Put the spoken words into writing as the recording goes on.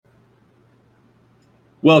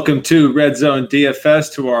Welcome to Red Zone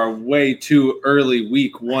DFS, to our way too early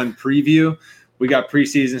week one preview. We got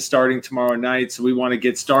preseason starting tomorrow night, so we want to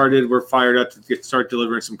get started. We're fired up to start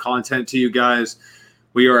delivering some content to you guys.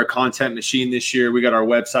 We are a content machine this year. We got our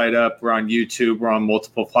website up. We're on YouTube. We're on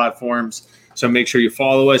multiple platforms. So make sure you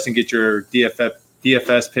follow us and get your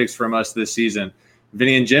DFS picks from us this season.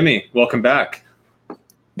 Vinny and Jimmy, welcome back.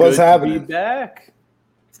 What's happening? Be back.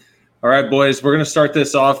 All right, boys, we're going to start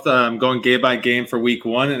this off going game by game for week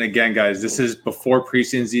one. And again, guys, this is before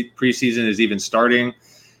preseason is even starting.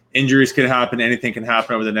 Injuries could happen. Anything can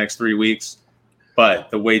happen over the next 3 weeks. But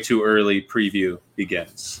the way too early preview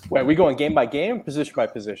begins. Wait, are we going game by game, position by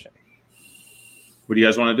position? What do you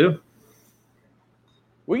guys want to do?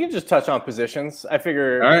 We can just touch on positions. I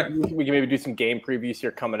figure we can maybe do some game previews here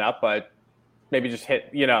coming up, but maybe just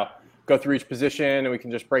go through each position and we can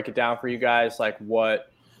just break it down for you guys, like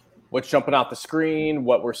what's jumping out the screen,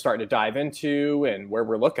 what we're starting to dive into, and where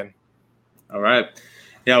we're looking. All right.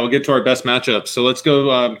 Yeah, we'll get to our best matchups. So let's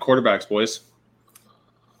go quarterbacks, boys.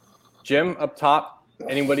 Jim, up top,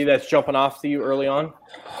 anybody that's jumping off to you early on?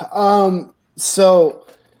 So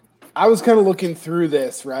I was kind of looking through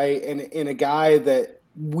this, right? And in a guy that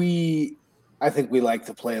I think we liked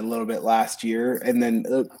to play a little bit last year and then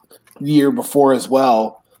the year before as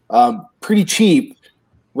well. Pretty cheap,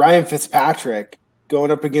 Ryan Fitzpatrick. Going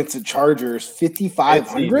up against the Chargers,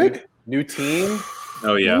 5,500. New team.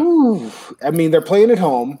 Oh, yeah. Ooh. I mean, they're playing at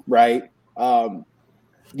home, right?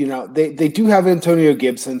 They do have Antonio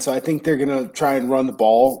Gibson, so I think they're going to try and run the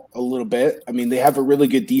ball a little bit. I mean, they have a really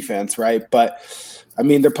good defense, right? But, I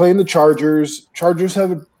mean, they're playing the Chargers. Chargers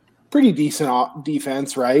have a pretty decent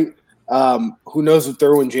defense, right? Who knows if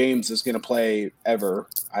Derwin James is going to play ever?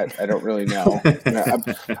 I don't really know.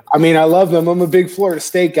 I mean, I love them. I'm a big Florida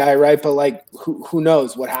State guy, right? But like, who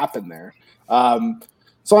knows what happened there?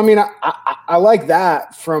 So I mean, I like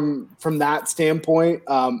that from that standpoint.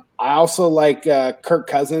 I also like Kirk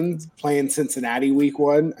Cousins playing Cincinnati week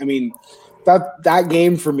one. I mean, that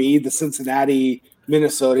game for me, the Cincinnati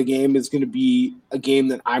Minnesota game, is going to be a game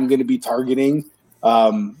that I'm going to be targeting.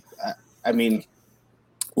 I mean,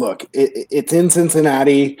 look, it's in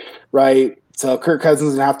Cincinnati, right? So Kirk Cousins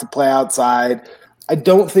is going to have to play outside. I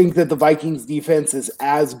don't think that the Vikings defense is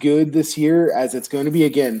as good this year as it's going to be.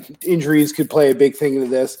 Again, injuries could play a big thing into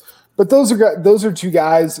this. But those are two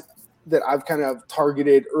guys that I've kind of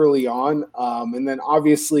targeted early on. And then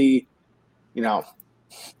obviously,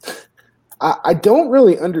 I don't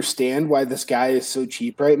really understand why this guy is so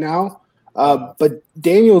cheap right now. But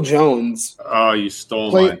Daniel Jones. Oh, you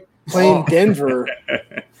stole mine. Playing Denver.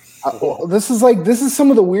 This is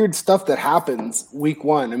some of the weird stuff that happens week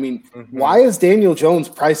one. I mean, Why is Daniel Jones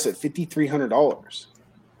priced at $5,300?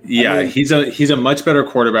 Yeah, I mean, he's a much better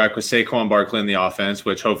quarterback with Saquon Barkley in the offense,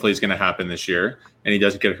 which hopefully is going to happen this year, and he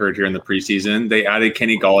doesn't get hurt here in the preseason. They added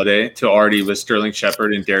Kenny Golladay to already with Sterling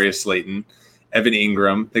Shepard and Darius Slayton, Evan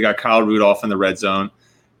Ingram. They got Kyle Rudolph in the red zone.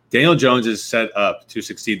 Daniel Jones is set up to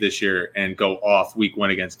succeed this year and go off week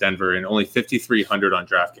one against Denver, and only 5,300 on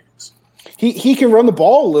DraftKings. He can run the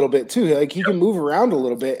ball a little bit too. Like he can move around a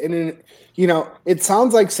little bit. And then, it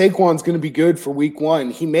sounds like Saquon's going to be good for week one.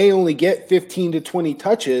 He may only get 15 to 20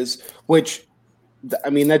 touches, which, I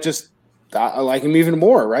mean, I like him even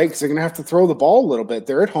more, right? Because they're going to have to throw the ball a little bit.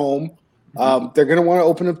 They're at home. They're going to want to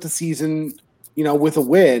open up the season, with a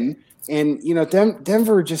win. And,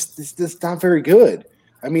 Denver is not very good.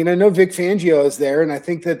 I mean, I know Vic Fangio is there, and I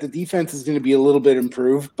think that the defense is going to be a little bit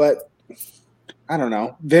improved, but I don't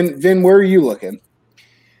know. Vin, where are you looking?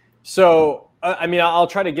 So, I mean, I'll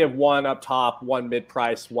try to give one up top, one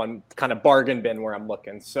mid-price, one kind of bargain bin where I'm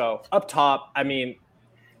looking. So, up top, I mean,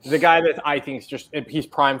 the guy that I think is he's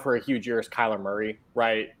primed for a huge year is Kyler Murray,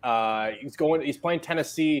 right? He's playing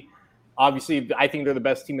Tennessee. Obviously, I think they're the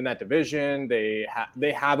best team in that division. They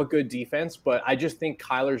have a good defense, but I just think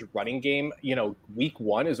Kyler's running game, week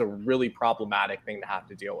one is a really problematic thing to have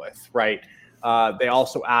to deal with, right? They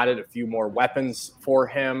also added a few more weapons for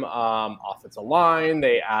him, offensive line.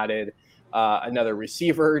 They added another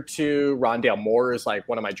receiver to Rondale Moore is like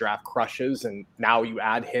one of my draft crushes, and now you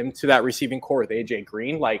add him to that receiving core with AJ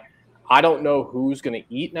Green. Like, I don't know who's going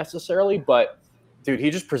to eat necessarily, but dude,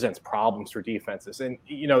 he just presents problems for defenses. And,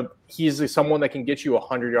 he's someone that can get you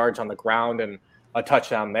 100 yards on the ground and a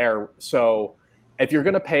touchdown there. So if you're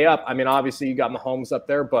going to pay up, I mean, obviously you got Mahomes up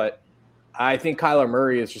there, but I think Kyler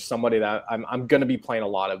Murray is just somebody that I'm going to be playing a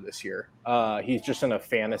lot of this year. He's just in a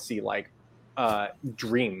fantasy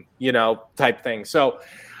dream, type thing. So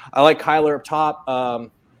I like Kyler up top.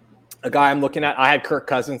 A guy I'm looking at, I had Kirk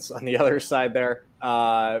Cousins on the other side there.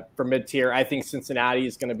 For mid-tier. I think Cincinnati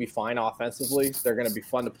is going to be fine offensively. They're going to be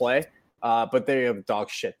fun to play. but they have dog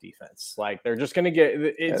shit defense. Like they're just going to get.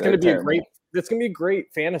 It's going to be terrible. It's going to be a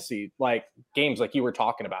great fantasy like games like you were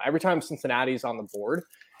talking about. Every time Cincinnati's on the board,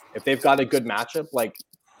 if they've got a good matchup, like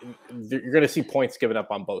you're going to see points given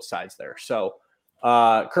up on both sides there. So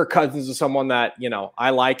Kirk Cousins is someone that I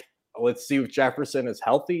like. Let's see if Jefferson is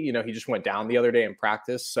healthy. He just went down the other day in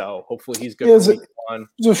practice, so hopefully he's good.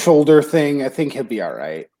 It's a shoulder thing. I think he'll be all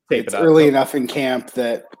right. It's early enough in camp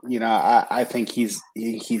that I think he's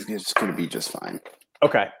just going to be just fine.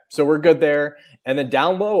 Okay, so we're good there. And then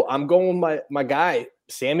down low, I'm going with my guy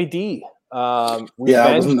Sammy D. That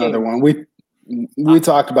was another one. We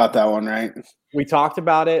talked about that one, right? We talked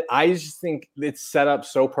about it. I just think it's set up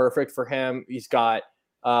so perfect for him. He's got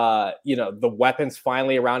the weapons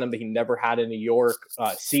finally around him that he never had in New York.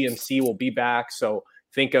 CMC will be back. So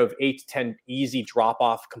think of 8 to 10 easy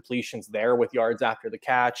drop-off completions there with yards after the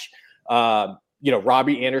catch.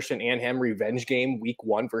 Robbie Anderson and him revenge game week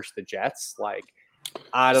 1 versus the Jets. Like,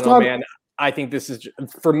 I don't know, man. I think this is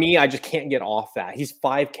for me. I just can't get off that. He's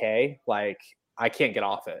 $5K. Like, I can't get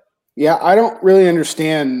off it. Yeah, I don't really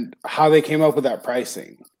understand how they came up with that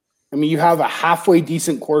pricing. I mean, you have a halfway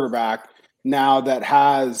decent quarterback now that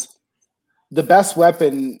has the best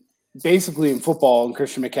weapon basically in football in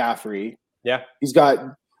Christian McCaffrey. Yeah. He's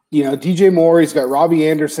got, DJ Moore. He's got Robbie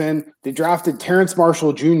Anderson. They drafted Terrence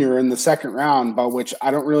Marshall Jr. in the second round, by which I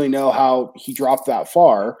don't really know how he dropped that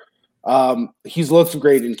far. He's looked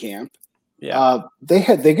great in camp. Yeah. They're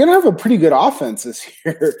going to have a pretty good offense this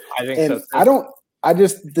year. I think so.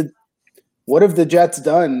 What have the Jets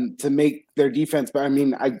done to make their defense? But I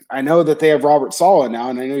mean, I know that they have Robert Saleh now,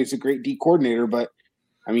 and I know he's a great D coordinator, but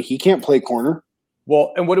I mean, he can't play corner.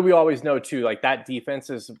 Well, and what do we always know too? Like that defense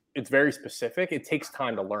it's very specific. It takes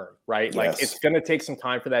time to learn, right? Yes. Like it's going to take some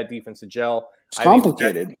time for that defense to gel. It's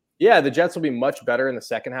complicated. The Jets will be much better in the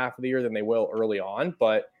second half of the year than they will early on,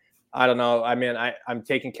 but I don't know. I mean, I'm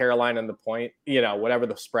taking Carolina in the point, whatever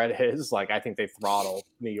the spread is. Like I think they throttle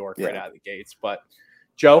New York right out of the gates. But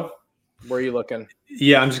Joe, where are you looking?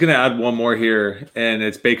 Yeah, I'm just going to add one more here, and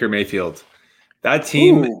it's Baker Mayfield. That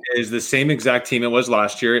team is the same exact team it was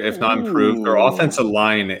last year, if not improved. Their offensive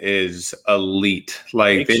line is elite.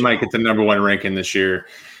 Like, they might get the number 1 ranking this year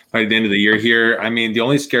by the end of the year here. I mean, the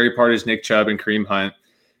only scary part is Nick Chubb and Kareem Hunt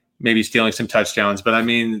maybe stealing some touchdowns. But, I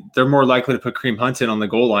mean, they're more likely to put Kareem Hunt in on the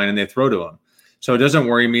goal line and they throw to him. So it doesn't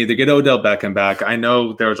worry me. They get Odell Beckham back. I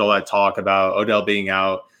know there was all that talk about Odell being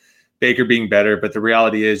out, Baker being better, but the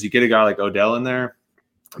reality is you get a guy like Odell in there,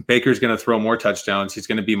 Baker's going to throw more touchdowns. He's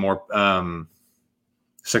going to be more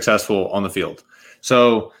successful on the field.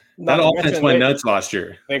 So that offense went nuts last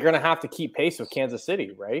year. They're going to have to keep pace with Kansas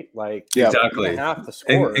City, right? Like, exactly. Have to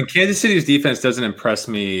score. And Kansas City's defense doesn't impress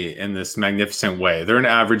me in this magnificent way. They're an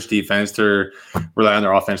average defense. They're relying on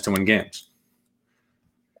their offense to win games.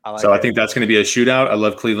 I think that's going to be a shootout. I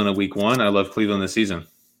love Cleveland in week 1. I love Cleveland this season.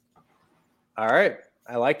 All right.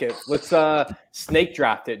 I like it. Let's snake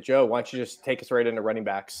draft it. Joe, why don't you just take us right into running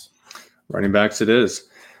backs? Running backs it is.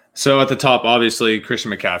 So at the top, obviously,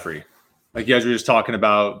 Christian McCaffrey. Like you guys were just talking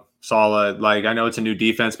about Saleh. Like, I know it's a new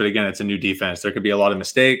defense, but again, it's a new defense. There could be a lot of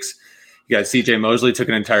mistakes. You got CJ Mosley took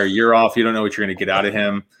an entire year off. You don't know what you're going to get out of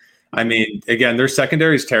him. I mean, again, their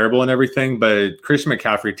secondary is terrible and everything, but Christian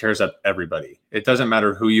McCaffrey tears up everybody. It doesn't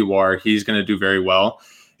matter who you are. He's going to do very well.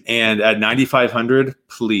 And at 9,500,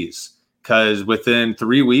 please. Because within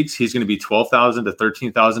 3 weeks, he's going to be $12,000 to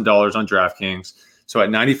 $13,000 on DraftKings. So at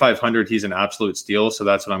 9,500, he's an absolute steal. So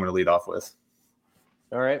that's what I'm going to lead off with.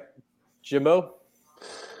 All right. Jimbo?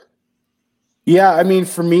 Yeah, I mean,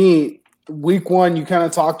 for me, week 1, you kind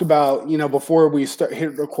of talked about, before we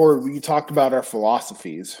hit record, we talked about our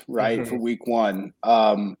philosophies, right, for week 1.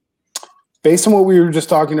 Based on what we were just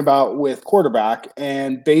talking about with quarterback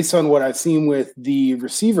and based on what I've seen with the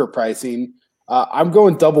receiver pricing, I'm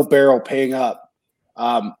going double barrel paying up.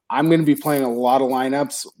 I'm going to be playing a lot of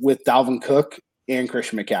lineups with Dalvin Cook and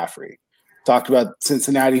Christian McCaffrey. Talked about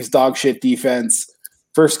Cincinnati's dog shit defense.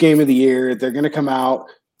 First game of the year. They're going to come out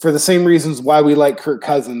for the same reasons why we like Kirk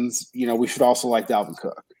Cousins. We should also like Dalvin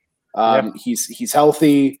Cook. He's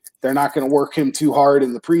healthy. They're not going to work him too hard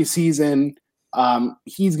in the preseason.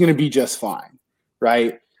 He's going to be just fine.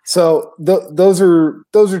 Right. So those are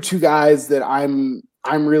 2 guys that I'm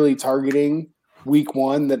really targeting week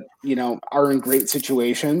 1 that, are in great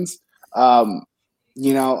situations. Another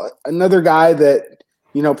guy that,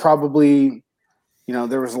 probably,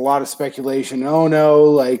 there was a lot of speculation. Oh no,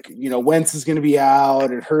 like, Wentz is going to be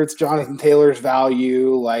out. It hurts Jonathan Taylor's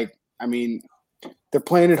value. Like, I mean, they're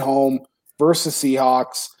playing at home versus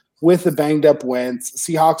Seahawks with a banged up Wentz.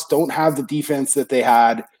 Seahawks don't have the defense that they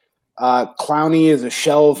had. Clowney is a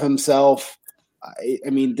shell of himself. I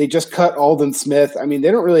mean, they just cut Aldon Smith. I mean,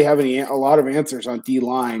 they don't really have a lot of answers on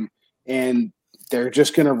D-line, and they're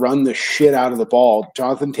just going to run the shit out of the ball.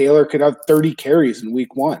 Jonathan Taylor could have 30 carries in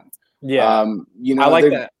week 1. Yeah. I like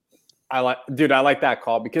that. I like that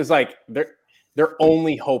call because like their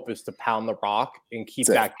only hope is to pound the rock and keep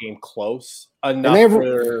that game close enough.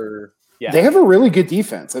 They have a really good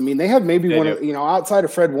defense. I mean, they have maybe outside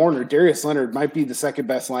of Fred Warner, Darius Leonard might be the second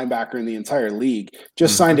best linebacker in the entire league.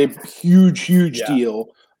 Just signed a huge deal.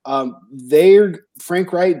 They're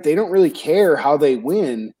Frank Wright. They don't really care how they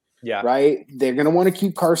win. Yeah. Right. They're going to want to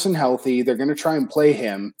keep Carson healthy. They're going to try and play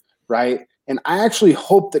him. Right. And I actually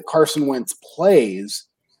hope that Carson Wentz plays,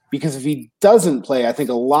 because if he doesn't play, I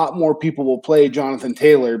think a lot more people will play Jonathan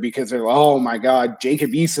Taylor because they're like, oh my God,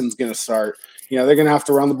 Jacob Eason's going to start. They're going to have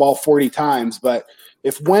to run the ball 40 times. But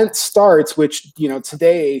if Wentz starts, which,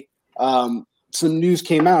 today some news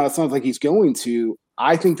came out, it sounds like he's going to,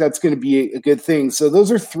 I think that's going to be a good thing. So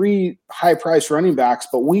those are 3 high-priced running backs.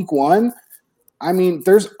 But week 1, I mean,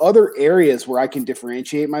 there's other areas where I can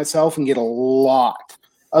differentiate myself and get a lot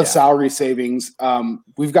of salary savings.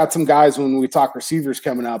 We've got some guys when we talk receivers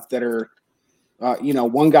coming up that are,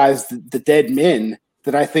 one guy's the dead men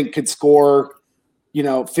that I think could score,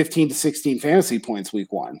 15 to 16 fantasy points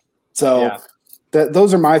week 1. So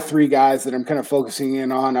those are my 3 guys that I'm kind of focusing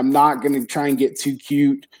in on. I'm not going to try and get too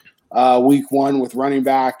cute week 1 with running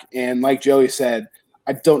back. And like Joey said,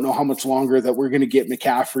 I don't know how much longer that we're going to get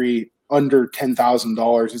McCaffrey under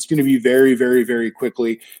 $10,000. It's going to be very, very, very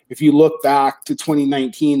quickly. If you look back to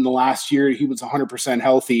 2019, the last year he was 100%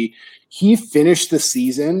 healthy, he finished the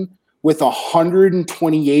season with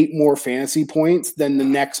 128 more fantasy points than the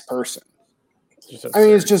next person. I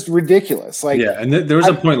mean, it's just ridiculous. And there was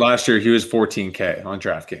a point last year he was 14K on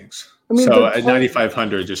DraftKings. I mean, so at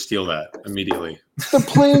 9,500, just steal that immediately. They're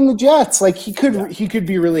playing the Jets. He could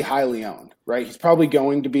be really highly owned, right? He's probably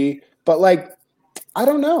going to be, but I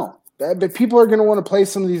don't know. But people are going to want to play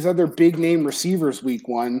some of these other big name receivers week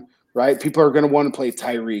 1, right? People are going to want to play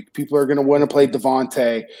Tyreek. People are going to want to play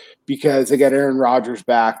Devontae because they got Aaron Rodgers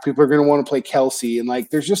back. People are going to want to play Kelsey. And I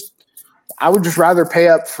would just rather pay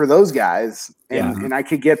up for those guys and I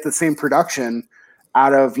could get the same production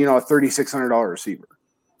out of, a $3,600 receiver.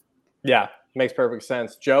 Yeah, makes perfect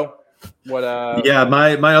sense. Joe, what?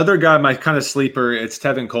 My other guy, my kind of sleeper, it's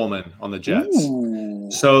Tevin Coleman on the Jets. Ooh.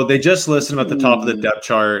 So they just listed him at the top of the depth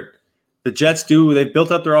chart. The Jets they've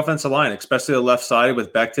built up their offensive line, especially the left side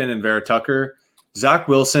with Becton and Vera Tucker. Zach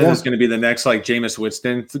Wilson is going to be the next Jameis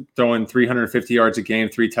Winston, throwing 350 yards a game,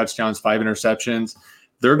 3 touchdowns, 5 interceptions.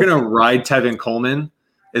 They're going to ride Tevin Coleman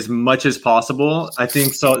as much as possible. I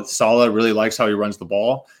think Saleh really likes how he runs the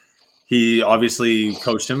ball. He obviously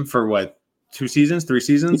coached him for 3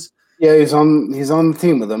 seasons? Yeah, he's on the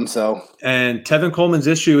team with them. So, and Tevin Coleman's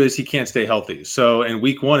issue is he can't stay healthy. So in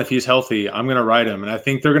week 1, if he's healthy, I'm going to ride him, and I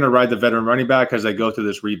think they're going to ride the veteran running back as they go through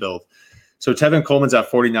this rebuild. So Tevin Coleman's at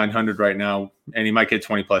 4,900 right now, and he might get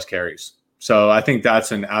 20 plus carries. So I think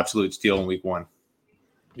that's an absolute steal in week 1.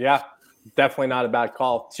 Yeah, definitely not a bad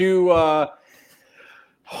call. 2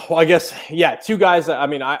 guys that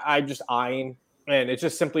I'm just eyeing. And it's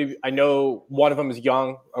just simply, I know one of them is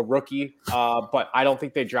young, a rookie, but I don't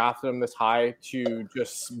think they drafted him this high to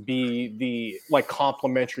just be the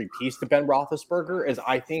complementary piece to Ben Roethlisberger. Is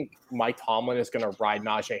I think Mike Tomlin is going to ride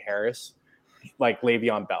Najee Harris like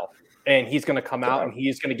Le'Veon Bell, and he's going to come out and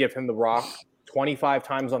he's going to give him the rock 25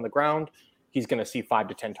 times on the ground. He's going to see 5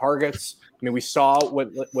 to 10 targets. I mean, we saw what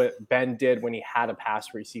Ben did when he had a pass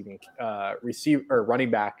running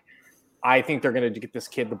back. I think they're going to get this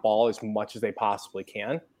kid the ball as much as they possibly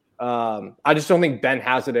can. I just don't think Ben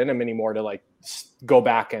has it in him anymore to go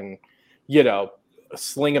back and,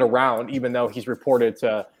 sling it around, even though he's reported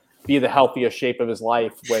to be the healthiest shape of his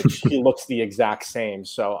life, which he looks the exact same.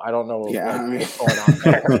 So I don't know what's going on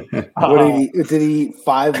there. Did he eat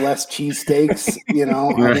 5 less cheesesteaks?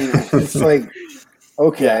 It's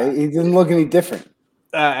okay. He didn't look any different.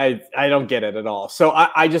 I don't get it at all. So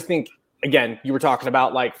I just think, again, you were talking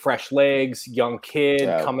about fresh legs, young kid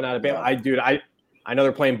coming out of Bama. I know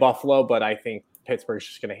they're playing Buffalo, but I think Pittsburgh's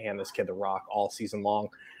just going to hand this kid the rock all season long.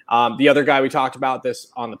 The other guy we talked about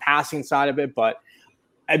this on the passing side of it, but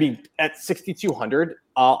I mean, at 6,200,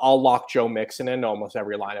 I'll lock Joe Mixon in almost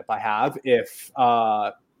every lineup I have if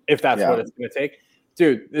that's what it's going to take.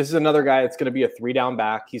 Dude, this is another guy that's going to be a 3-down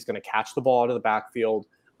back. He's going to catch the ball out of the backfield.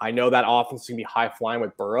 I know that offense is going to be high flying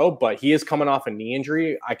with Burrow, but he is coming off a knee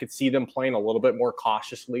injury. I could see them playing a little bit more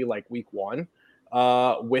cautiously week 1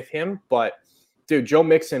 with him. But, dude, Joe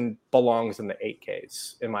Mixon belongs in the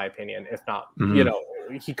 8Ks, in my opinion. If not,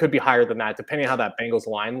 he could be higher than that, depending on how that Bengals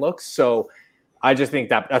line looks. So I just think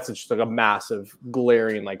that's just like a massive,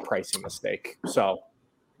 glaring like pricing mistake. So,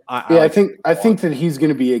 I think that he's going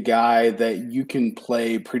to be a guy that you can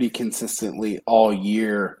play pretty consistently all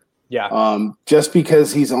year. Yeah. Just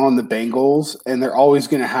because he's on the Bengals and they're always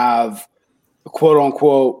going to have a quote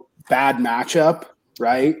unquote bad matchup,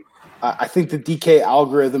 right? I think the DK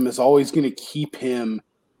algorithm is always going to keep him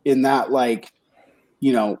in that like,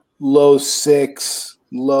 low 6,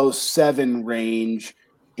 low 7 range.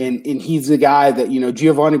 And he's the guy that,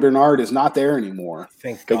 Giovanni Bernard is not there anymore.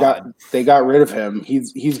 Thank God. They got rid of him.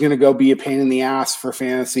 He's going to go be a pain in the ass for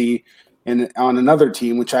fantasy and on another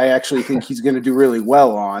team, which I actually think he's going to do really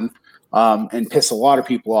well on and piss a lot of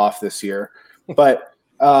people off this year. But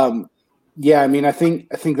yeah, I mean, I think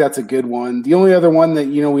that's a good one. The only other one that,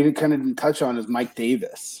 we kind of didn't touch on is Mike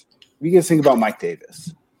Davis. What do you guys think about Mike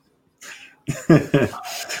Davis?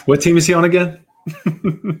 What team is he on again?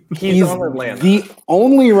 He's on Atlanta. The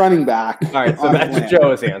only running back. All right, so that's Atlanta.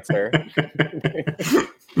 Joe's answer.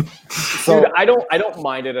 So, dude, I don't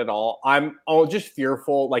mind it at all. I'm just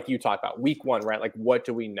fearful, like you talked about week 1, right? Like, what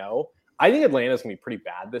do we know? I think Atlanta's gonna be pretty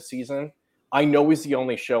bad this season. I know he's the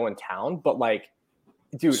only show in town, but like,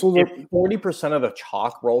 dude, if 40% of the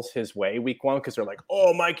chalk rolls his way week 1 because they're like,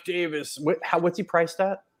 oh, Mike Davis, what's he priced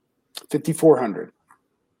at? 5,400.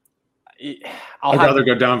 I'd rather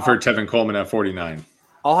go down for Tevin Coleman at 49.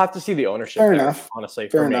 I'll have to see the ownership. Fair enough. Honestly,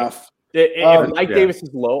 fair enough. If Mike Davis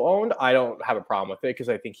is low owned, I don't have a problem with it because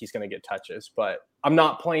I think he's going to get touches. But I'm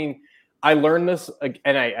not playing. I learned this,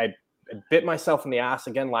 and I bit myself in the ass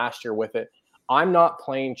again last year with it. I'm not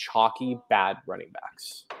playing chalky bad running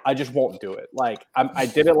backs. I just won't do it. Like I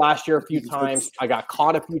did it last year a few times. I got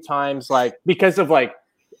caught a few times, like because of like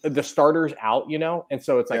the starters out, and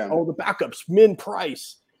so it's like, oh, the backups min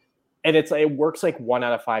price. And it works like 1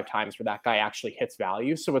 out of 5 times where that guy actually hits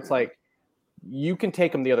value. So it's like you can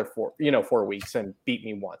take him the other 4 weeks and beat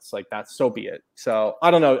me once. Like that's so be it. So I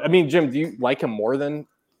don't know. I mean, Jim, do you like him more than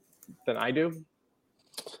I do?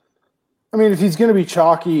 I mean, if he's going to be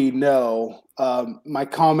chalky, no. My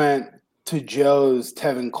comment to Joe's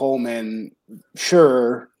Tevin Coleman,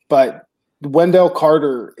 sure, but Wendell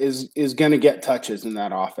Carter is going to get touches in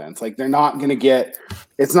that offense. Like they're not going to get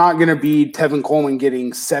 – it's not going to be Tevin Coleman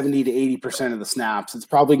getting 70 to 80% of the snaps. It's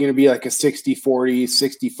probably going to be like a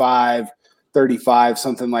 60-40, 65-35,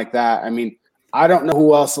 something like that. I mean, I don't know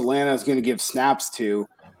who else Atlanta is going to give snaps to.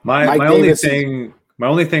 My only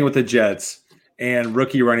thing with the Jets and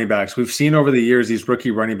rookie running backs, we've seen over the years these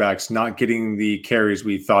rookie running backs not getting the carries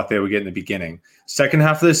we thought they would get in the beginning. Second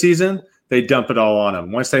half of the season – they dump it all on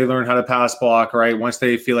them. Once they learn how to pass block, right? Once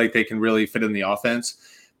they feel like they can really fit in the offense.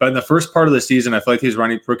 But in the first part of the season, I feel like these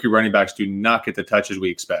rookie running backs do not get the touches we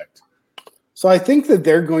expect. So I think that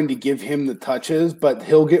they're going to give him the touches, but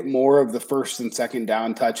he'll get more of the first and second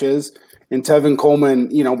down touches. And Tevin Coleman,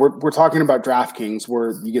 we're talking about DraftKings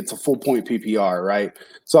where you get to full point PPR, right?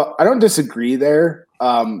 So I don't disagree there.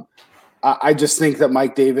 I just think that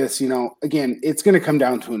Mike Davis, again, it's going to come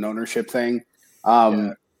down to an ownership thing.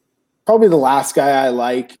 Probably the last guy I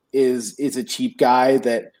like is a cheap guy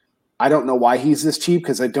that I don't know why he's this cheap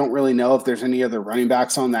because I don't really know if there's any other running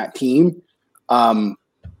backs on that team.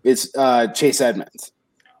 It's Chase Edmonds.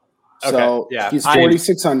 So he's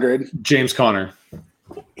 4,600. James Conner.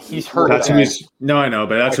 He's hurt. That's who he's, no, I know,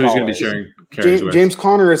 but that's who he's going to be sharing carries with. James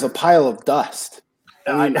Conner is a pile of dust.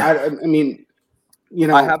 I mean,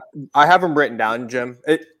 I have him written down, Jim.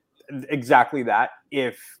 Exactly that.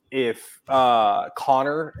 If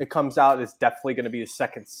Connor, it comes out, is definitely going to be the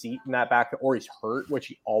second seat in that back, or he's hurt, which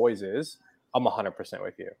he always is. I'm 100%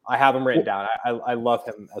 with you. I have him written down. I love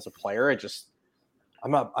him as a player.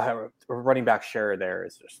 I have a running back share there.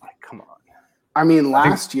 Is just like, come on. I mean,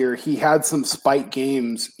 last year he had some spike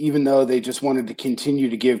games, even though they just wanted to continue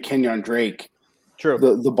to give Kenyon Drake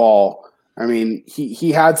the ball. I mean,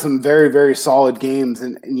 he had some very, very solid games,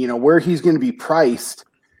 and where he's going to be priced.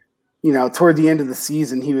 Toward the end of the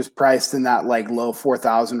season, he was priced in that like low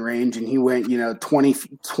 4,000 range, and he went, 20,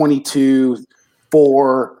 22,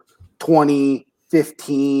 4, 20,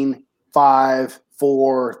 15, 5,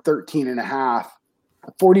 4, 13 and a half,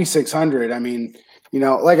 4,600. I mean,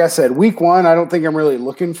 like I said, week 1, I don't think I'm really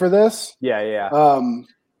looking for this. Yeah.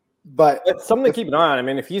 But it's something to keep an eye on. I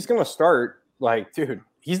mean, if he's going to start, like, dude,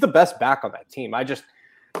 he's the best back on that team.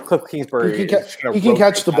 Cliff Kingsbury. He can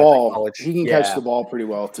catch the ball. He can catch the ball pretty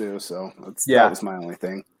well too. So that was my only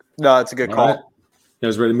thing. No, it's a good call. Right. You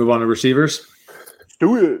guys ready to move on to receivers?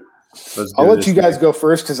 Do it. I'll let you guys go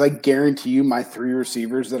first because I guarantee you my 3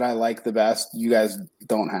 receivers that I like the best, you guys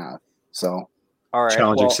don't have. So all right.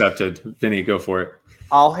 Challenge accepted. Vinny, go for it.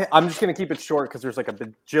 I'm just going to keep it short because there's like a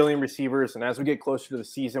bajillion receivers, and as we get closer to the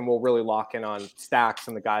season, we'll really lock in on stacks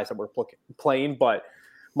and the guys that we're playing. But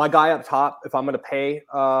my guy up top, if I'm going to pay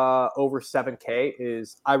over 7K,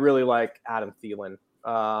 is I really like Adam Thielen.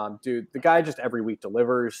 Dude, the guy just every week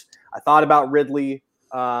delivers. I thought about Ridley.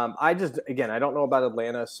 I don't know about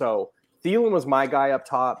Atlanta, so Thielen was my guy up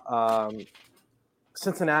top.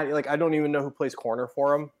 Cincinnati, like I don't even know who plays corner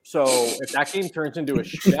for him. So if that game turns into a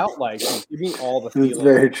shootout, like give me all the Thielen. It's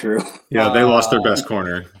very true. Yeah, they lost their best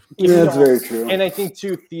corner. Yeah, that's very true. And I think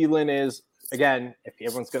too, Thielen is again, if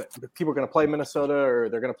people are gonna play Minnesota or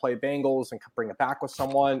they're gonna play Bengals and bring it back with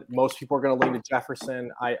someone, most people are gonna lean to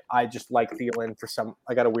Jefferson. I just like Thielen for some.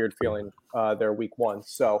 I got a weird feeling they're week one,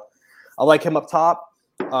 so I like him up top.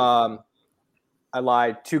 I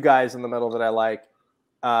lied. Two guys in the middle that I like.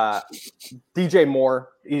 DJ Moore,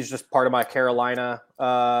 he's just part of my Carolina.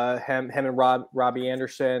 Him and Robbie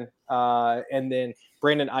Anderson, and then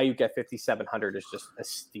Brandon Ayuk at 5,700 is just a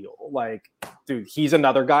steal. Like, dude, he's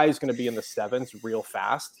another guy who's going to be in the sevens real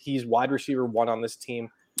fast. He's wide receiver 1 on this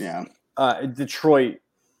team. Yeah. Detroit,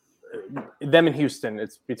 them and Houston,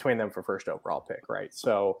 it's between them for first overall pick, right?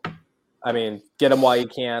 So, I mean, get him while you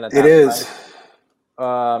can. It is.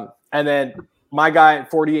 And then my guy at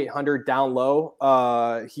 4,800 down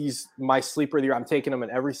low, he's my sleeper of the year. I'm taking him in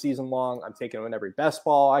every season long. I'm taking him in every best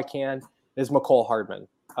ball I can. Is McCole Hardman.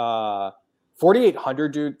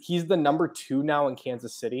 4,800, dude. He's the number 2 now in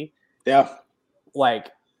Kansas City. Yeah.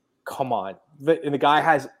 Like, come on. The guy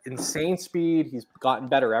has insane speed. He's gotten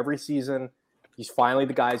better every season. He's finally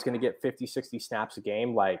the guy who's going to get 50, 60 snaps a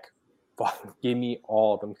game. Like, give me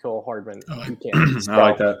all of them. McCole Hardman. You can't. I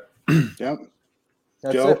like that. Yep.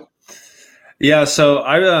 That's Joe? it. Yeah, so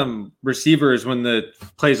I receivers, when the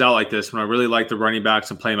plays out like this, when I really like the running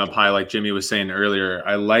backs and play them up high, like Jimmy was saying earlier,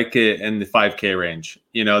 I like it in the 5K range.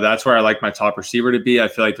 You know, that's where I like my top receiver to be. I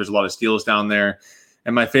feel like there's a lot of steals down there.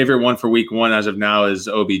 And my favorite one for week 1 as of now is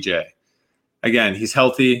OBJ. Again, he's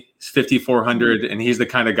healthy, he's 5,400, and he's the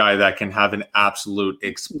kind of guy that can have an absolute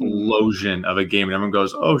explosion of a game. And everyone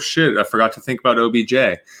goes, oh, shit, I forgot to think about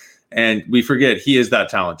OBJ. And we forget he is that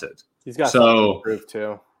talented. He's got something to improve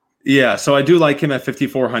too. Yeah, so I do like him at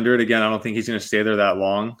 5,400. Again, I don't think he's going to stay there that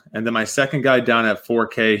long. And then my second guy down at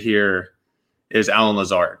 4K here is Allen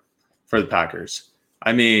Lazard for the Packers.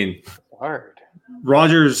 I mean,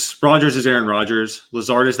 Rodgers is Aaron Rodgers.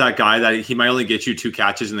 Lazard is that guy that he might only get you 2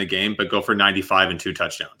 catches in the game, but go for 95 and 2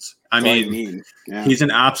 touchdowns. He's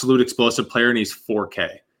an absolute explosive player, and he's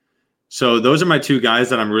 4K. So those are my 2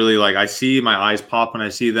 guys that I'm really like. I see my eyes pop when I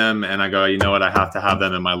see them, and I go, you know what? I have to have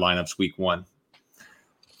them in my lineups week 1.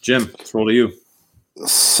 Jim, let's roll to you.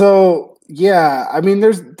 So, yeah, I mean,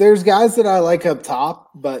 there's guys that I like up top,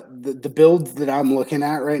 but the builds that I'm looking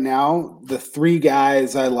at right now, the 3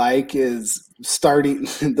 guys I like is starting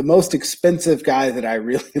 – the most expensive guy that I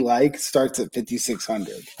really like starts at 5,600.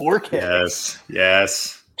 4K.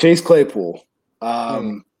 Yes. Chase Claypool.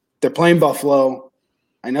 They're playing Buffalo.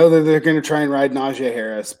 I know that they're going to try and ride Najee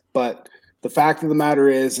Harris, but the fact of the matter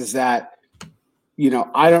is that, you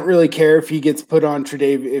know, I don't really care if he gets put on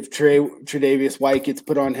Tre'Davious White gets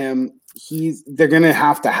put on him. They're going to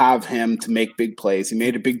have him to make big plays. He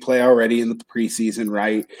made a big play already in the preseason,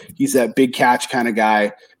 right? He's that big catch kind of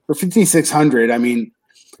guy. For 5,600, I mean,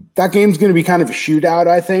 that game's going to be kind of a shootout,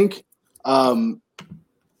 I think.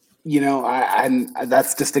 You know, and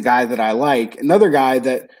that's just a guy that I like. Another guy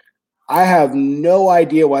that I have no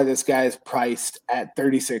idea why this guy is priced at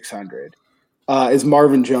 3,600 is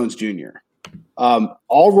Marvin Jones Jr.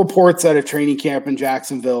 All reports at a training camp in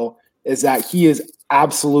Jacksonville is that he is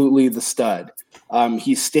absolutely the stud.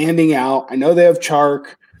 He's standing out. I know they have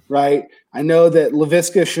Chark, right? I know that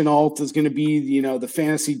Laviska Shenault is going to be, you know, the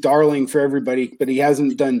fantasy darling for everybody, but he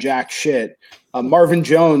hasn't done jack shit. Marvin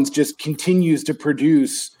Jones just continues to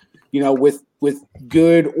produce, you know, with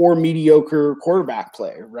good or mediocre quarterback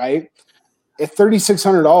play, right? At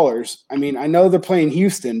 $3,600, I mean, I know they're playing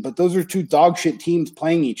Houston, but those are 2 dog shit teams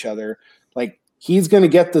playing each other. Like, he's going to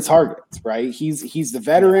get the targets, right? He's the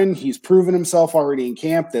veteran. He's proven himself already in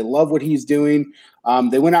camp. They love what he's doing.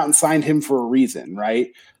 They went out and signed him for a reason,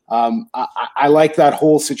 right? I like that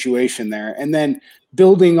whole situation there. And then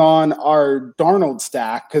building on our Darnold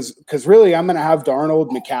stack, because really I'm going to have Darnold,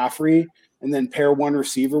 McCaffrey, and then pair 1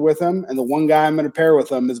 receiver with him. And the one guy I'm going to pair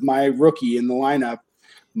with him is my rookie in the lineup,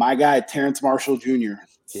 my guy, Terrence Marshall Jr.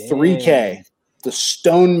 3K, the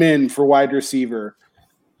stone min for wide receiver.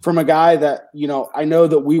 From a guy that, you know, I know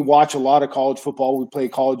that we watch a lot of college football. We play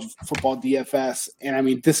college football DFS. And, I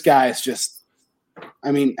mean, this guy is just –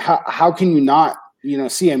 I mean, how can you not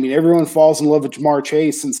see. I mean, everyone falls in love with Jamar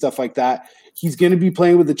Chase and stuff like that. He's going to be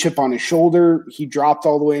playing with a chip on his shoulder. He dropped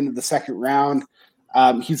all the way into the second round.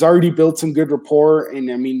 He's already built some good rapport.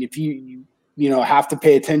 And I mean, if you have to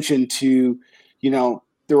pay attention to,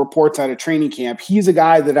 the reports out of training camp, he's a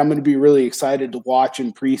guy that I'm going to be really excited to watch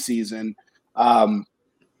in preseason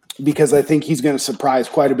because I think he's going to surprise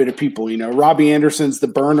quite a bit of people. Robbie Anderson's the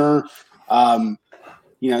burner.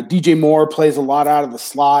 DJ Moore plays a lot out of the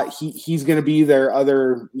slot. He's going to be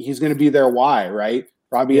he's going to be their Y, right?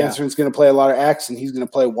 Robbie Anderson's going to play a lot of X and he's going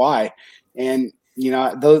to play Y. And,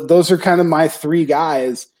 those are kind of my three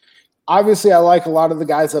guys. Obviously I like a lot of the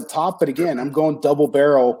guys up top, but again, I'm going double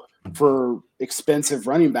barrel for expensive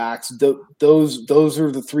running backs. Those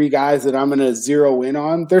are the three guys that I'm going to zero in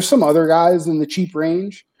on. There's some other guys in the cheap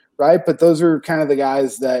range, right? But those are kind of the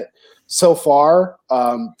guys that so far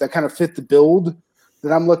that kind of fit the build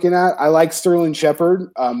that I'm looking at. I like Sterling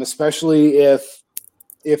Shepard, especially if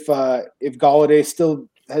Golladay still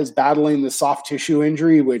has battling the soft tissue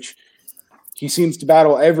injury, which he seems to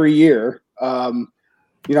battle every year.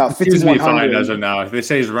 He seems to be fine as of now. They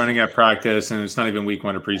say he's running at practice, and it's not even week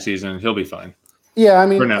 1 of preseason. He'll be fine. Yeah, I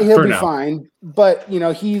mean, he'll be fine. But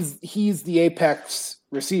he's the apex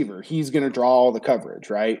receiver. He's going to draw all the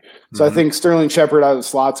coverage, right? So I think Sterling Shepard out of the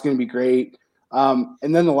slot is going to be great. And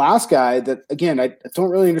then the last guy that, again, I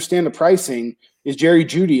don't really understand the pricing is Jerry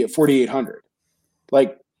Jeudy at 4,800.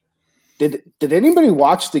 Like, did anybody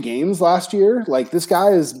watch the games last year? Like, this guy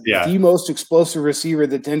is the most explosive receiver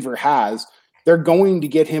that Denver has. They're going to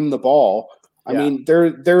get him the ball. I mean,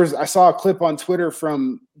 I saw a clip on Twitter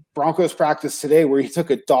from Broncos practice today where he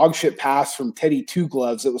took a dog shit pass from Teddy Two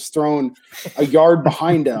Gloves that was thrown a yard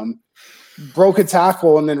behind him, broke a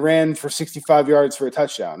tackle, and then ran for 65 yards for a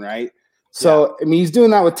touchdown, right? So, I mean, he's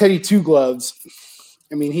doing that with Teddy Two Gloves.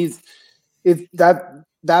 I mean,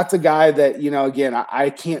 that's a guy that, again,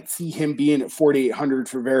 I can't see him being at 4,800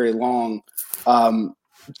 for very long.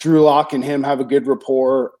 Drew Lock and him have a good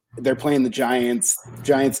rapport. They're playing the Giants.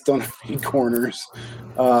 Giants don't have any corners.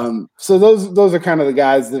 So those are kind of the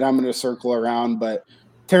guys that I'm going to circle around. But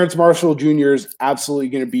Terrence Marshall Jr. is absolutely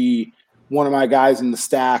going to be one of my guys in the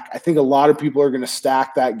stack. I think a lot of people are going to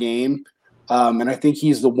stack that game. And I think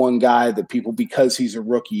he's the one guy that people, because he's a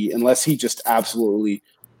rookie, unless he just absolutely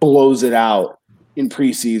blows it out in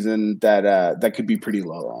preseason, that could be pretty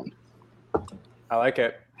low on. I like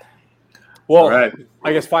it. Well, right.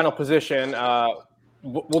 I guess final position.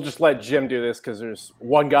 We'll just let Jim do this because there's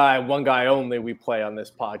one guy only we play on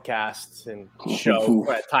this podcast and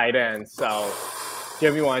show at tight end. So,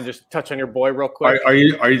 Jim, you want to just touch on your boy real quick? Are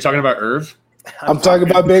you talking about Irv? I'm talking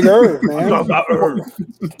about Big Irv, man. I'm talking about Irv.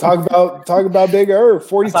 Talk about Big Irv.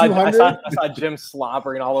 4,200. I saw Jim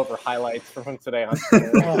slobbering all over highlights from today on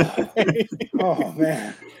Twitter. Oh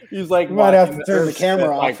man, he's like, you might have to turn the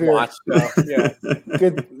camera off here. Yeah,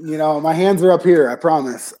 good. My hands are up here. I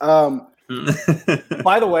promise.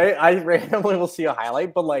 By the way, I randomly will see a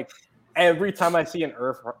highlight, but every time I see an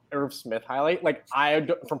Irv Smith highlight,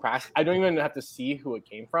 from practice, I don't even have to see who it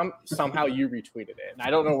came from. Somehow you retweeted it, and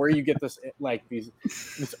I don't know where you get this these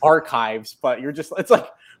archives, but you're just it's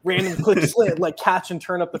random click slant, catch and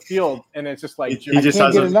turn up the field, and it's just I can't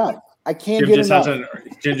get enough.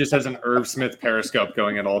 Jim just has an Irv Smith periscope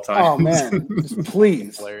going at all times. Oh man,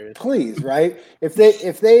 please, right? If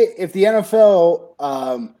the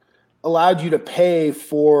NFL allowed you to pay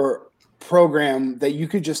for program that you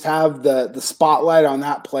could just have the spotlight on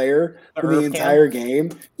that player for the entire game.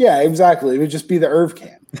 Yeah, exactly. It would just be the Irv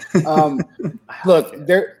cam. Look,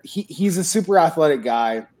 he's a super athletic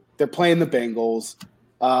guy. They're playing the Bengals.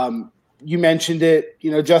 You mentioned it.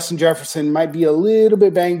 Justin Jefferson might be a little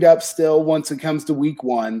bit banged up still once it comes to week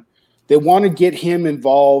 1. They want to get him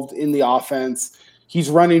involved in the offense. He's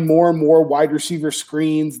running more and more wide receiver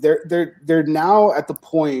screens. They're now at the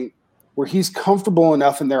point where he's comfortable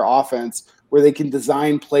enough in their offense where they can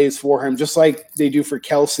design plays for him, just like they do for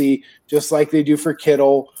Kelsey, just like they do for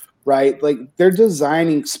Kittle, right? They're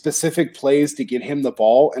designing specific plays to get him the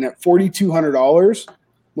ball. And at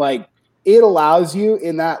 $4,200, it allows you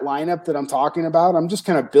in that lineup that I'm talking about. I'm just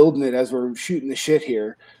kind of building it as we're shooting the shit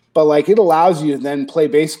here. But it allows you to then play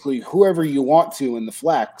basically whoever you want to in the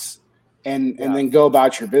flex and then go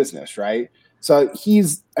about your business, right? So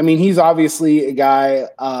he's obviously a guy,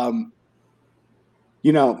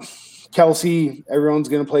 Kelsey, everyone's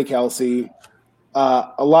going to play Kelsey.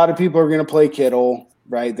 A lot of people are going to play Kittle,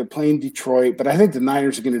 right? They're playing Detroit, but I think the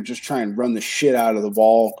Niners are going to just try and run the shit out of the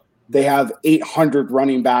ball. They have 800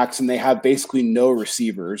 running backs and they have basically no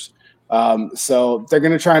receivers. So they're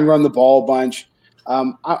going to try and run the ball a bunch.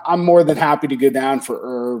 I'm more than happy to go down for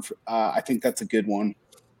Irv. I think that's a good one.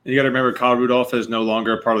 You got to remember, Kyle Rudolph is no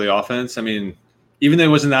longer a part of the offense. I mean, even though he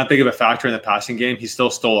wasn't that big of a factor in the passing game, he still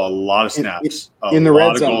stole a lot of snaps. In the red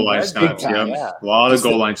lot of zone, goal line snaps. Yep. Yeah. A lot of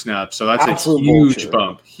goal line snaps. So that's a huge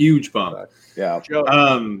bump. Huge bump. Yeah.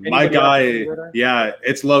 My guy,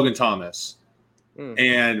 it's Logan Thomas.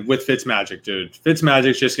 And with Fitzmagic, dude.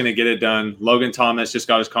 Fitzmagic's just going to get it done. Logan Thomas just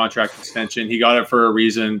got his contract extension. He got it for a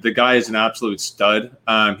reason. The guy is an absolute stud.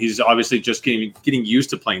 He's obviously just getting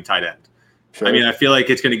used to playing tight end. Sure. I mean, I feel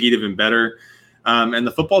like it's going to get even better. And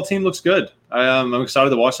the football team looks good. I'm excited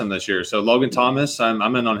to watch them this year. So Logan Thomas,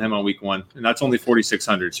 I'm in on him on week 1, and that's only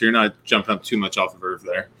 4,600. So you're not jumping up too much off of Irv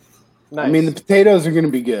there. Nice. I mean, the potatoes are going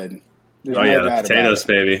to be good. There's the potatoes,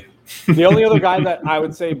 baby. The only other guy that I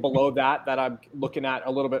would say below that I'm looking at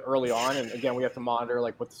a little bit early on, and again, we have to monitor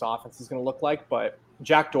like what this offense is going to look like. But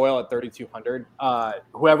Jack Doyle at 3,200.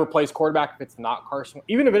 Whoever plays quarterback, if it's not Carson,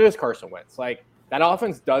 even if it is Carson Wentz, like. That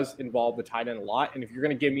offense does involve the tight end a lot. And if you're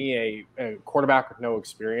going to give me a quarterback with no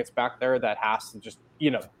experience back there that has to just,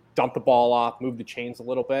 dump the ball off, move the chains a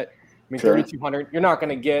little bit, I mean, 3,200, you're not going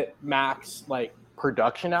to get max like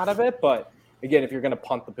production out of it. But again, if you're going to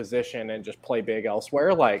punt the position and just play big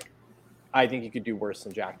elsewhere, like I think you could do worse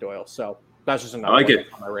than Jack Doyle. So that's just another one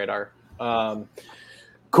on my radar.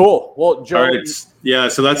 Cool. Well, Joe. All right. Yeah,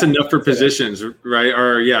 so that's enough for positions, right?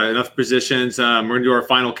 Enough positions. We're going to do our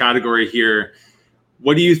final category here.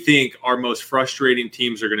 What do you think our most frustrating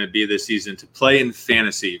teams are going to be this season to play in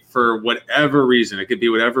fantasy for whatever reason? It could be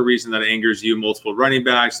whatever reason that angers you, multiple running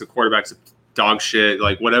backs, the quarterback's dog shit,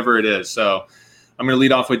 like whatever it is. So I'm going to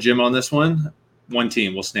lead off with Jim on this one. One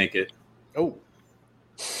team, we'll snake it. Oh.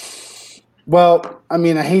 Well, I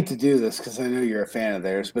mean, I hate to do this because I know you're a fan of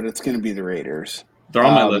theirs, but it's going to be the Raiders. They're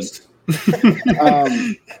on my list.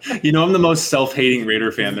 I'm the most self-hating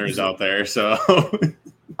Raider fan there is out there, so –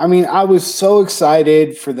 I mean, I was so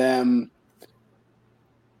excited for them.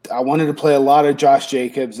 I wanted to play a lot of Josh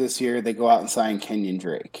Jacobs this year. They go out and sign Kenyon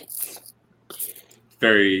Drake.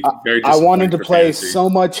 Very I wanted to play so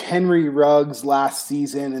much Henry Ruggs last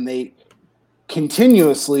season, and they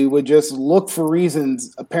continuously would just look for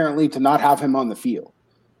reasons, apparently, to not have him on the field.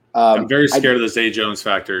 I'm very scared of the Zay Jones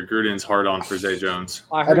factor. Gruden's hard on for Zay Jones.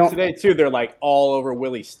 I heard today, too, they're like all over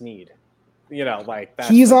Willie Snead. Like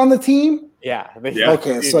that. He's on the team? Yeah.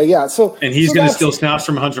 Okay, so and he's going to steal snaps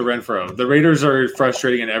from Hunter Renfrow. The Raiders are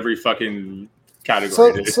frustrating in every fucking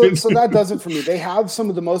category. So that does it for me. They have some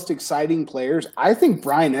of the most exciting players. I think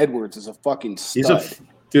Brian Edwards is a fucking stud.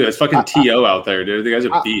 That's fucking T.O. out there, dude. The guy's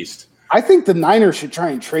a beast. I think the Niners should try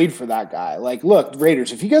and trade for that guy. Like, look,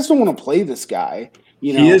 Raiders, if you guys don't want to play this guy,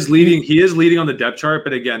 he is leading on the depth chart,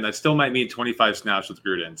 but again, that still might mean 25 snaps with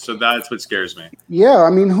Gruden. So that's what scares me. Yeah, I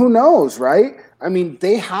mean, who knows, right? I mean,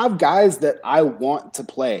 they have guys that I want to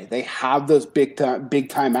play. They have those big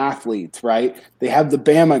time athletes, right? They have the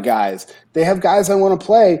Bama guys. They have guys I want to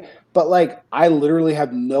play, but like I literally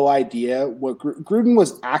have no idea what Gruden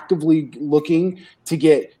was actively looking to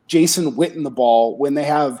get Jason Witten the ball when they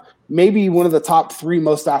have maybe one of the top 3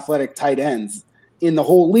 most athletic tight ends in the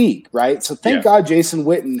whole league, right? So thank God Jason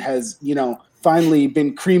Witten has, finally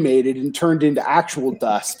been cremated and turned into actual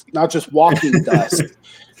dust, not just walking dust.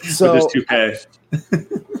 So with his toupee.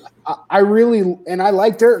 I really – and I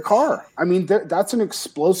like Derek Carr. I mean, that's an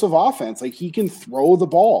explosive offense. Like, he can throw the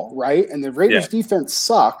ball, right? And the Raiders' defense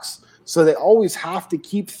sucks, so they always have to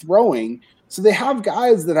keep throwing. So they have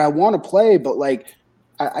guys that I want to play, but, like,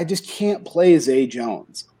 I just can't play Zay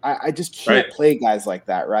Jones. I just can't play guys like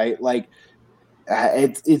that, right? Like,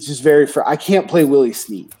 it's just very – I can't play Willie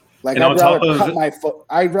Snead. Like,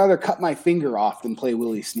 I'd rather cut my finger off than play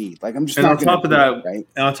Willie Snead. Like, I'm just not going to do that, right?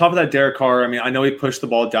 And on top of that, Derek Carr, I mean, I know he pushed the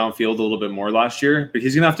ball downfield a little bit more last year, but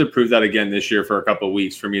he's going to have to prove that again this year for a couple of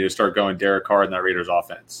weeks for me to start going Derek Carr in that Raiders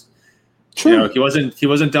offense. True. He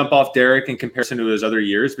wasn't dump off Derek in comparison to his other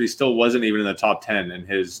years, but he still wasn't even in the top 10 in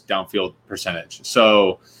his downfield percentage.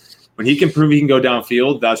 So when he can prove he can go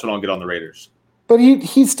downfield, that's when I'll get on the Raiders. But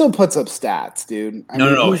he still puts up stats, dude.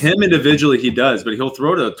 No. Him individually he does, but he'll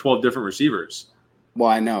throw to 12 different receivers. Well,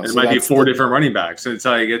 I know. It might be 4 different running backs, and it's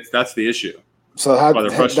like that's the issue. So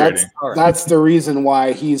that's the reason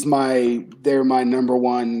why they're my number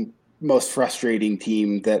one most frustrating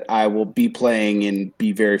team that I will be playing and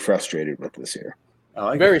be very frustrated with this year.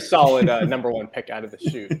 Very solid number 1 pick out of the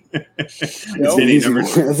chute. It's a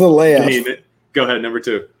layup. Go ahead, number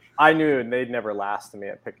 2. I knew they'd never last to me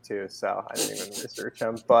at pick 2, so I didn't even research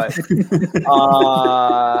them. But,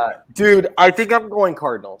 dude, I think I'm going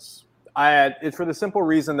Cardinals. It's for the simple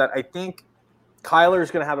reason that I think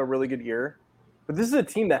Kyler's going to have a really good year. But this is a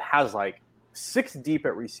team that has like 6 deep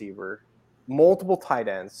at receiver, multiple tight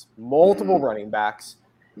ends, multiple running backs.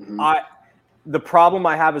 Mm-hmm. the problem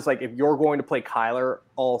I have is like if you're going to play Kyler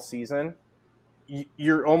all season,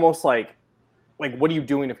 you're almost like what are you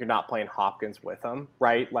doing if you're not playing Hopkins with him,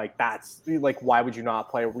 right? Like that's like why would you not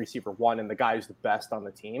play a receiver one and the guy who's the best on the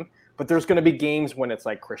team? But there's going to be games when it's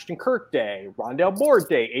like Christian Kirk day, Rondale Moore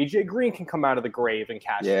day, AJ Green can come out of the grave and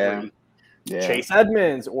catch three. Yeah. Chase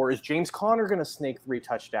Edmonds, or is James Conner going to snake 3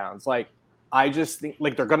 touchdowns? Like I just think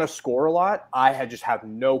like they're going to score a lot. I just have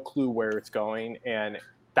no clue where it's going, and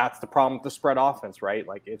that's the problem with the spread offense, right?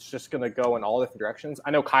 Like it's just going to go in all different directions. I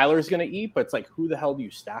know Kyler's going to eat, but it's like who the hell do you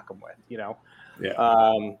stack him with? You know. Yeah.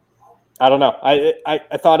 I don't know.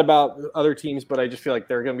 I thought about other teams, but I just feel like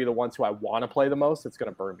they're going to be the ones who I want to play the most. It's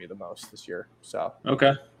going to burn me the most this year. So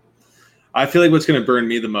okay. I feel like what's going to burn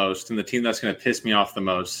me the most and the team that's going to piss me off the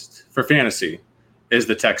most for fantasy is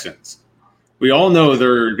the Texans. We all know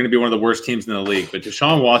they're going to be one of the worst teams in the league, but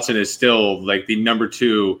Deshaun Watson is still like the number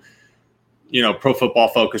 2, Pro Football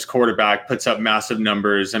Focus quarterback, puts up massive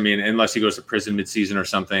numbers. I mean, unless he goes to prison midseason or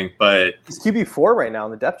something, but he's QB4 right now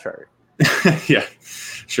on the depth chart. Yeah,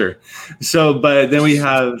 sure. So, but then we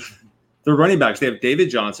have the running backs. They have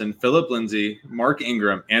David Johnson, Phillip Lindsay, Mark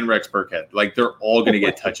Ingram, and Rex Burkhead. Like they're all going to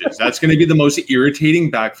get touches. That's going to be the most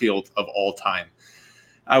irritating backfield of all time.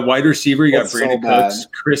 At wide receiver, you got Brandon Cooks,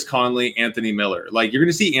 Chris Conley, Anthony Miller. Like you're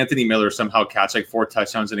going to see Anthony Miller somehow catch like 4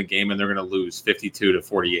 touchdowns in a game, and they're going to lose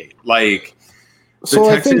 52-48. Like the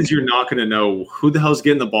Texans, you're not going to know who the hell's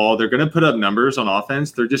getting the ball. They're going to put up numbers on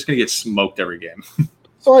offense. They're just going to get smoked every game.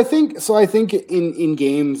 So I think in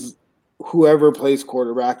games, whoever plays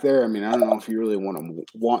quarterback there, I mean, I don't know if you really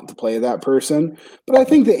want to play that person, but I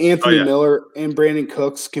think that Anthony Miller and Brandon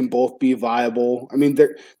Cooks can both be viable. I mean,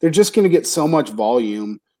 they're just going to get so much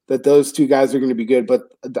volume that those 2 guys are going to be good. But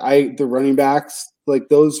the running backs, like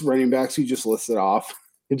those running backs you just listed off,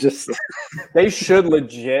 they should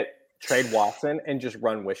legit trade Watson and just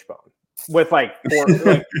run Wishbone. With like 4,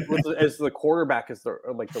 as the quarterback as the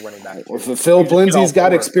running back. Well, if Phil Lindsay's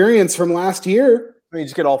got experience from last year. I mean, you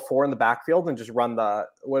just get all 4 in the backfield and just run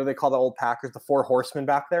what do they call the old Packers? The 4 horsemen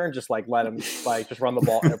back there and just like let them just run the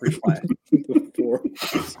ball every play.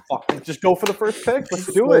 Just go for the first pick.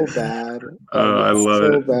 Let's do it. Bad. Oh, I love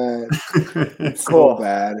it. Bad. So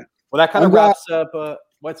bad. Well, that kind of wraps up.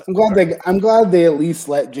 I'm glad they at least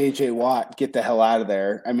let J.J. Watt get the hell out of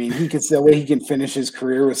there. I mean, he can finish his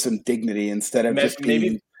career with some dignity instead of just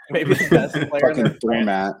being maybe the best player in the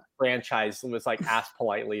format. Franchise was like asked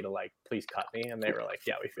politely to like please cut me, and they were like,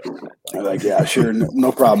 yeah, we feel that. Like yeah, sure,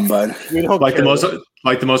 no problem, bud. Like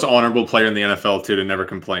the most honorable player in the NFL too, to never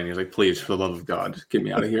complain. He's like, please, for the love of God, get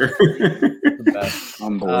me out of here.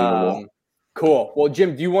 Unbelievable. Cool. Well,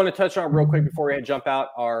 Jim, do you want to touch on real quick before we jump out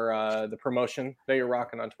the promotion that you're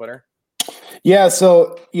rocking on Twitter? Yeah.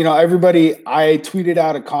 So, everybody, I tweeted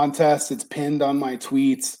out a contest. It's pinned on my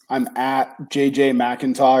tweets. I'm at JJ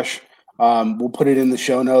McIntosh. We'll put it in the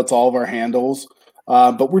show notes, all of our handles.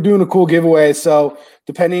 But we're doing a cool giveaway. So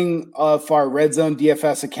depending of our Red Zone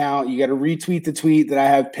DFS account, you got to retweet the tweet that I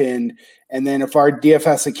have pinned. And then if our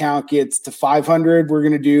DFS account gets to 500, we're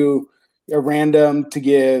going to do a random to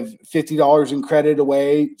give $50 in credit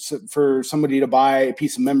away for somebody to buy a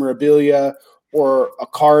piece of memorabilia or a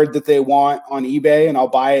card that they want on eBay, and I'll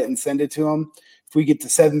buy it and send it to them. If we get to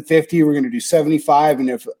 750, we're going to do 75, and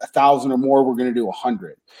if 1,000 or more, we're going to do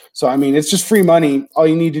 100. So, I mean, it's just free money. All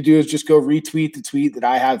you need to do is just go retweet the tweet that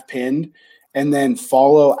I have pinned, and then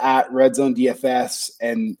follow at Red Zone DFS,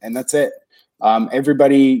 and that's it.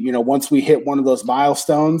 Everybody, once we hit one of those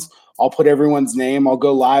milestones, I'll put everyone's name. I'll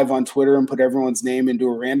go live on Twitter and put everyone's name into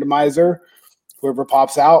a randomizer. Whoever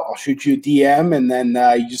pops out, I'll shoot you a DM, and then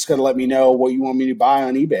you just got to let me know what you want me to buy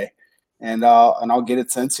on eBay, and I'll get it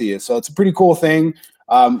sent to you. So it's a pretty cool thing.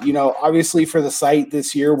 Obviously for the site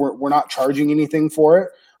this year, we're not charging anything for it,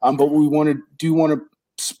 but we want to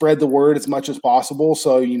spread the word as much as possible.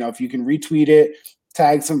 So if you can retweet it,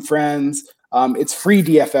 tag some friends. It's free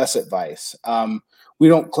DFS advice. We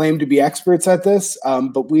don't claim to be experts at this,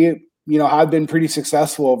 but we have been pretty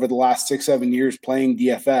successful over the last 6-7 years playing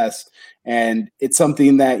DFS. And it's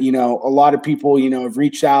something that, a lot of people, have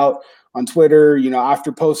reached out on Twitter,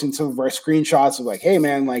 after posting some of our screenshots of like, hey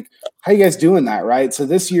man, like, how you guys doing that? Right. So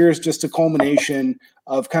this year is just a culmination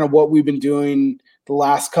of kind of what we've been doing the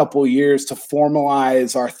last couple of years to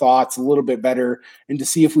formalize our thoughts a little bit better and to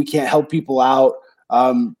see if we can't help people out,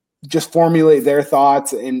 just formulate their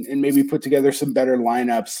thoughts and maybe put together some better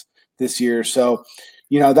lineups this year. So,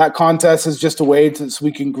 that contest is just a way so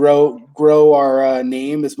we can grow our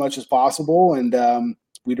name as much as possible. And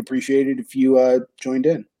we'd appreciate it if you joined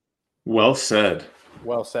in. Well said.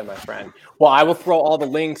 Well said, my friend. Well, I will throw all the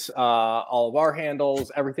links, all of our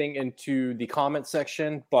handles, everything into the comment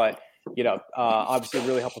section. But obviously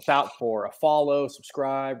really help us out for a follow,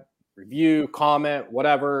 subscribe, review, comment,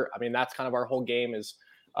 whatever. I mean, that's kind of our whole game is,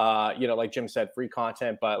 like Jim said, free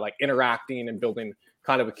content, but like interacting and building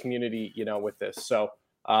kind of a community, with this. So,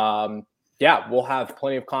 we'll have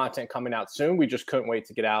plenty of content coming out soon. We just couldn't wait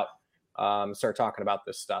to get out, start talking about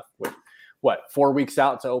this stuff with 4 weeks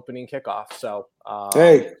out to opening kickoff. So,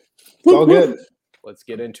 hey, it's all good. Let's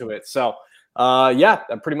get into it. So,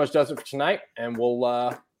 that pretty much does it for tonight, and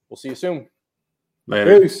we'll see you soon.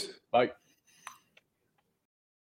 Later. Peace. Bye.